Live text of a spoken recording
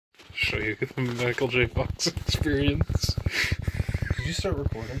show you the Michael J. Fox experience. Did you start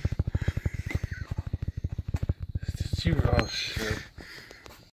recording? Did you? Oh shit.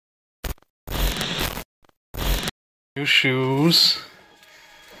 New shoes.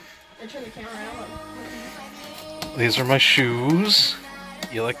 I turn the camera out. These are my shoes.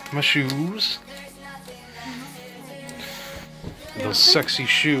 You like my shoes? Those sexy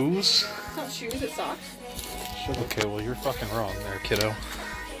shoes. It's not shoes, it's socks. Okay, well you're fucking wrong there, kiddo.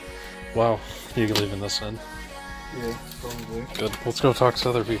 Wow, you leaving this in? Yeah, probably. Good. Let's go talk to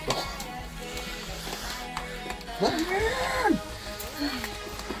other people. Let me in!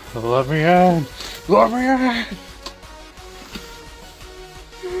 Let me in! Let me in!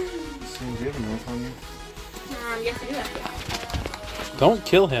 Seems you have a knife on you. Yes, I do that. Don't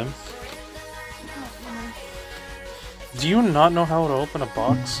kill him. Do you not know how to open a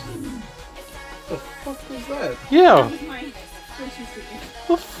box? What the fuck was that? Yeah. That was my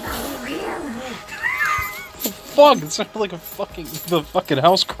Fuck! It sounded like the fucking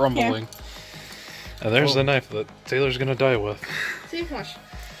house crumbling. Yeah. And there's the knife that Taylor's gonna die with. See, watch.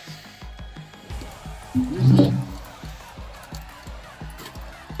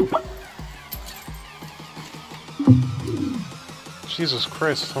 Jesus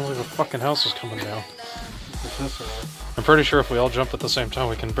Christ! It sounds like the fucking house is coming down. I'm pretty sure if we all jump at the same time,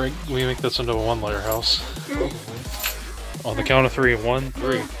 we make this into a one-layer house. On the count of 3, 1,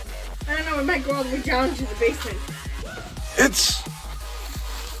 3. I don't know, we might go all the way down to the basement. It's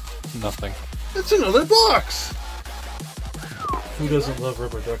nothing. It's another box! Who doesn't love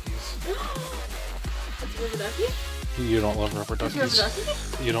rubber duckies? That's rubber ducky? You don't love rubber That's duckies. rubber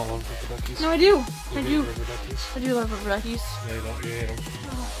ducky? You don't love rubber duckies. No, I do. You I hate do. rubber duckies. I do love rubber duckies. No, you don't. You hate them.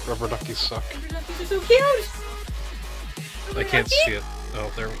 Rubber duckies suck. Rubber duckies are so cute! I can't see it.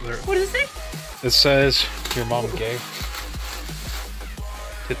 Oh, there. What does it say? It says, your mom gay.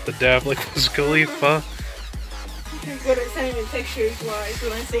 Hit the dab like Wiz Khalifa. I'm good at sending me pictures wise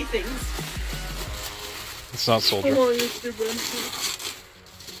when I say things. It's not Soldier. Hold on, you're stupid.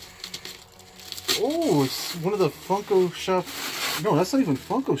 Oh, it's one of the Funko Shop. No, that's not even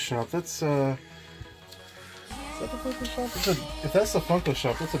Funko Shop. That's Is that the Funko Shop? If that's the Funko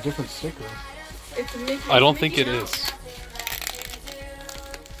Shop, that's a different sticker. It's a Mickey. I don't think it Mouse. is.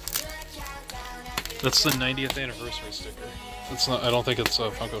 That's the 90th anniversary sticker. It's not. I don't think it's a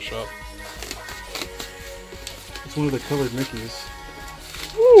Funko Shop. It's one of the colored Mickeys.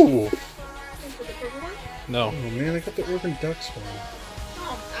 Ooh. For the purple one? No. Oh man, I got the Oregon Ducks one.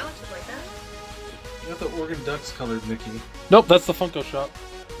 Oh, Alex would like that. I got the Oregon Ducks colored Mickey. Nope, that's the Funko Shop.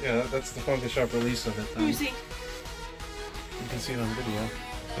 Yeah, that's the Funko Shop release of it. Let me see. You can see it on video.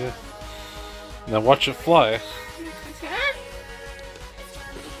 Yeah. Now watch it fly.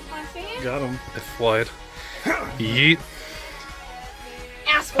 Want to see it? Got him. It flied. Yeet.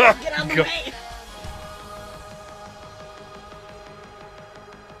 Asshole, get out of the Go. way!